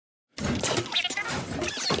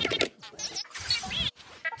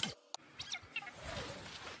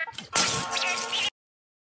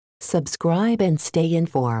Subscribe and stay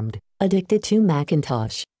informed. Addicted to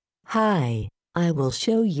Macintosh. Hi, I will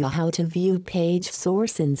show you how to view page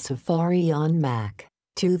source in Safari on Mac.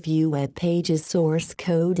 To view web page's source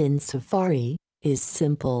code in Safari is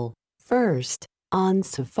simple. First, on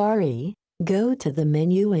Safari, go to the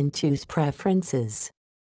menu and choose Preferences.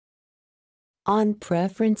 On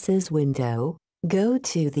Preferences window, go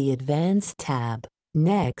to the Advanced tab.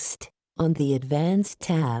 Next, on the Advanced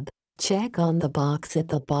tab, check on the box at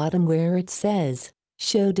the bottom where it says,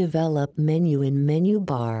 Show Develop Menu in Menu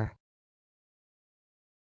Bar.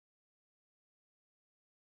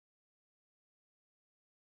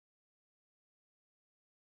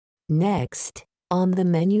 Next, on the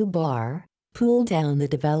menu bar, pull down the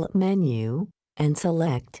Develop menu, and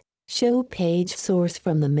select Show Page Source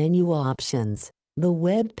from the menu options. The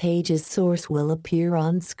web page's source will appear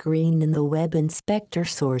on screen in the Web Inspector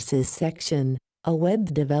Sources section, a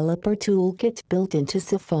web developer toolkit built into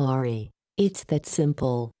Safari. It's that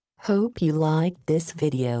simple. Hope you liked this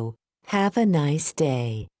video. Have a nice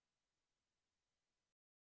day.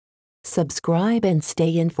 Subscribe and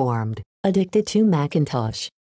stay informed. Addicted to Macintosh.